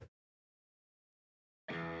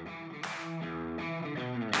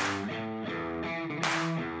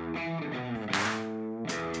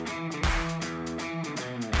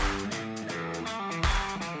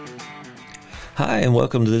Hi, and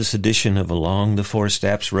welcome to this edition of Along the Forest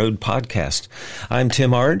Apps Road podcast. I'm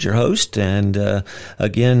Tim Ard, your host, and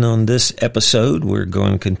again on this episode, we're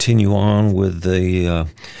going to continue on with the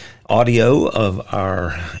audio of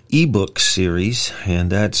our ebook series,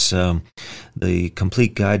 and that's the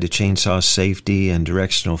Complete Guide to Chainsaw Safety and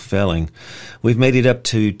Directional Felling. We've made it up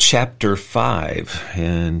to Chapter 5,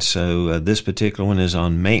 and so this particular one is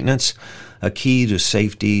on maintenance, a key to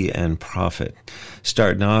safety and profit.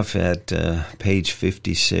 Starting off at page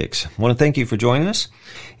 56. I want to thank you for joining us,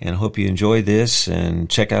 and I hope you enjoy this and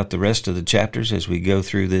check out the rest of the chapters as we go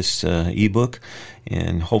through this ebook,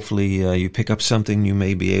 and hopefully you pick up something you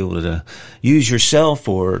may be able to use yourself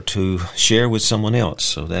or to share with someone else.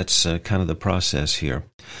 So that's kind of the process here.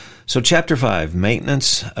 So Chapter 5,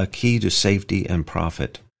 Maintenance, a Key to Safety and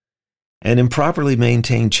Profit. An improperly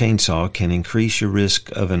maintained chainsaw can increase your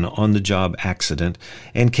risk of an on-the-job accident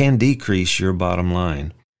and can decrease your bottom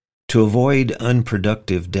line. To avoid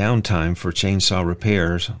unproductive downtime for chainsaw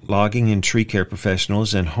repairs, logging and tree care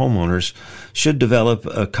professionals and homeowners should develop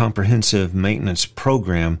a comprehensive maintenance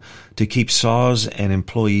program to keep saws and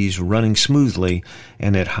employees running smoothly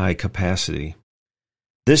and at high capacity.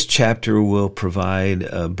 This chapter will provide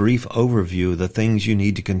a brief overview of the things you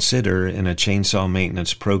need to consider in a chainsaw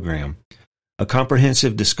maintenance program. A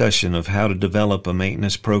comprehensive discussion of how to develop a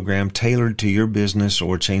maintenance program tailored to your business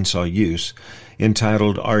or chainsaw use,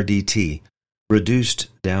 entitled RDT, Reduced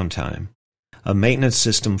Downtime, a maintenance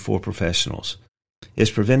system for professionals,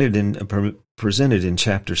 is presented in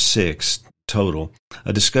Chapter 6, total.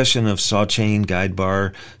 A discussion of saw chain, guide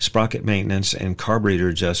bar, sprocket maintenance, and carburetor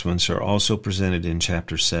adjustments are also presented in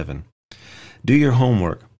Chapter 7. Do your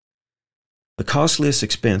homework. The costliest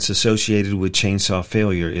expense associated with chainsaw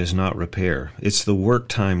failure is not repair. It's the work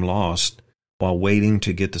time lost while waiting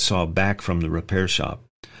to get the saw back from the repair shop.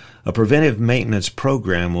 A preventive maintenance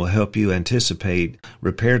program will help you anticipate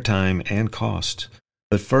repair time and cost.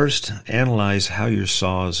 But first, analyze how your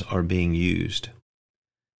saws are being used.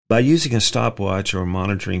 By using a stopwatch or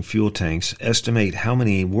monitoring fuel tanks, estimate how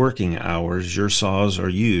many working hours your saws are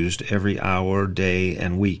used every hour, day,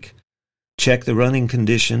 and week. Check the running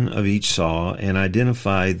condition of each saw and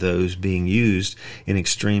identify those being used in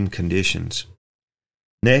extreme conditions.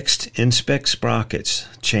 Next, inspect sprockets,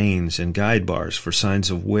 chains, and guide bars for signs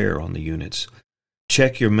of wear on the units.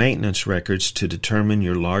 Check your maintenance records to determine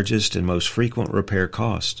your largest and most frequent repair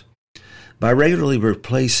cost. By regularly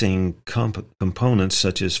replacing components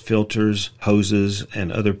such as filters, hoses,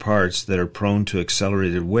 and other parts that are prone to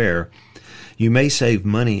accelerated wear, you may save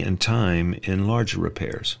money and time in larger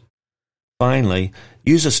repairs. Finally,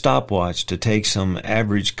 use a stopwatch to take some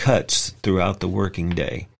average cuts throughout the working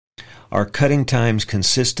day. Are cutting times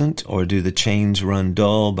consistent, or do the chains run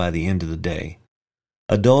dull by the end of the day?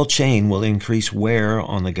 A dull chain will increase wear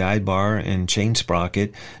on the guide bar and chain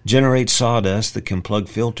sprocket, generate sawdust that can plug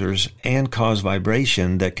filters, and cause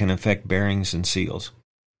vibration that can affect bearings and seals.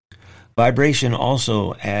 Vibration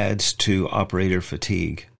also adds to operator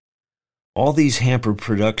fatigue. All these hamper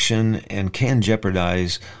production and can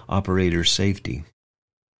jeopardize operator safety.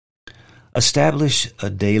 Establish a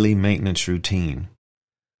daily maintenance routine.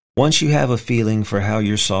 Once you have a feeling for how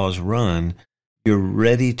your saws run, you're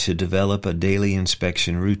ready to develop a daily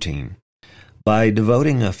inspection routine. By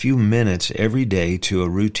devoting a few minutes every day to a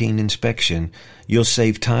routine inspection, you'll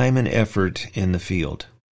save time and effort in the field.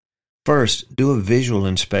 First, do a visual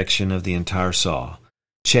inspection of the entire saw.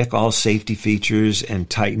 Check all safety features and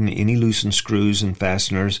tighten any loosened screws and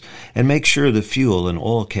fasteners, and make sure the fuel and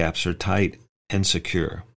oil caps are tight and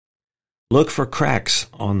secure. Look for cracks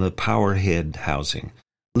on the power head housing,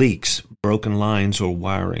 leaks, broken lines or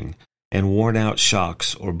wiring, and worn-out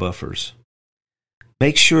shocks or buffers.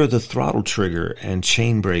 Make sure the throttle trigger and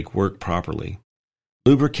chain brake work properly.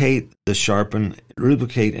 Lubricate and sharpen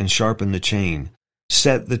the chain.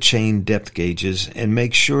 Set the chain depth gauges and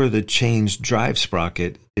make sure the chain's drive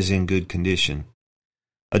sprocket is in good condition.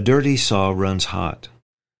 A dirty saw runs hot,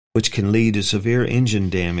 which can lead to severe engine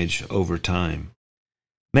damage over time.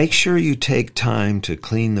 Make sure you take time to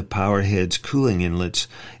clean the power head's cooling inlets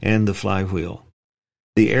and the flywheel.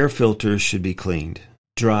 The air filters should be cleaned,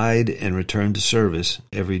 dried, and returned to service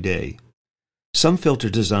every day. Some filter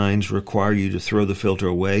designs require you to throw the filter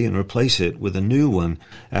away and replace it with a new one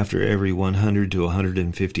after every 100 to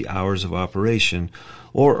 150 hours of operation,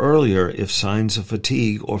 or earlier if signs of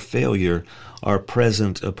fatigue or failure are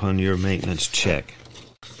present upon your maintenance check.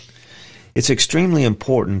 It's extremely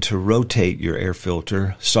important to rotate your air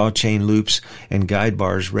filter, saw chain loops, and guide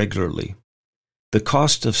bars regularly. The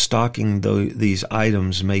cost of stocking these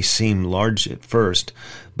items may seem large at first,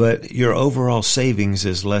 but your overall savings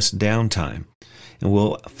is less downtime. and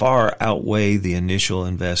will far outweigh the initial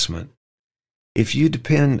investment. If you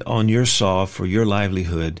depend on your saw for your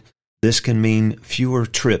livelihood, this can mean fewer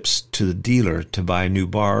trips to the dealer to buy new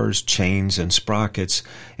bars, chains, and sprockets,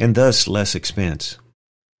 and thus less expense.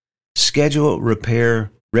 Schedule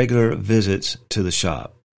regular visits to the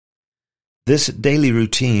shop. This daily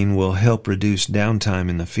routine will help reduce downtime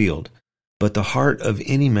in the field, but the heart of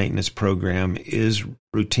any maintenance program is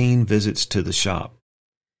routine visits to the shop.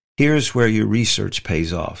 Here's where your research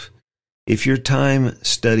pays off. If your time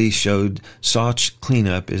study showed saw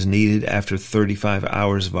cleanup is needed after 35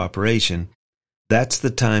 hours of operation, that's the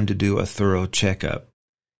time to do a thorough checkup.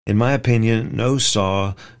 In my opinion, no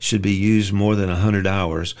saw should be used more than 100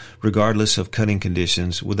 hours, regardless of cutting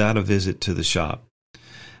conditions, without a visit to the shop.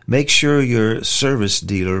 Make sure your service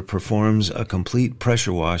dealer performs a complete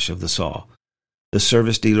pressure wash of the saw. The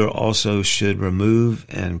service dealer also should remove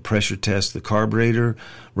and pressure test the carburetor,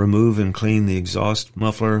 remove and clean the exhaust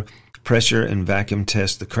muffler, pressure and vacuum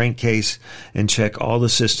test the crankcase, and check all the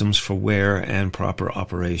systems for wear and proper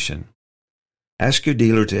operation. Ask your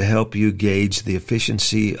dealer to help you gauge the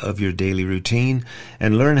efficiency of your daily routine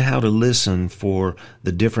and learn how to listen for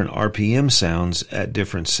the different RPM sounds at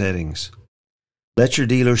different settings. Let your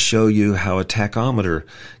dealer show you how a tachometer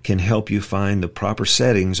can help you find the proper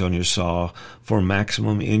settings on your saw for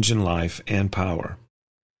maximum engine life and power.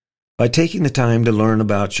 By taking the time to learn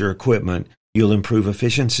about your equipment, you'll improve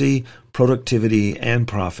efficiency, productivity, and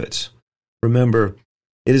profits. Remember,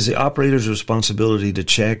 it is the operator's responsibility to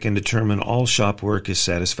check and determine all shop work is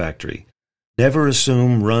satisfactory. Never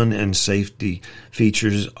assume run and safety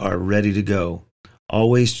features are ready to go.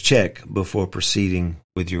 Always check before proceeding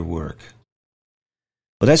with your work.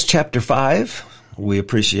 Well, that's Chapter 5. We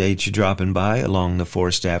appreciate you dropping by along the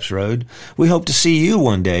Four Steps Road. We hope to see you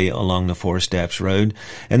one day along the Four Steps Road.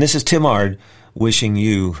 And this is Tim Ard wishing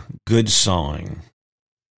you good sawing.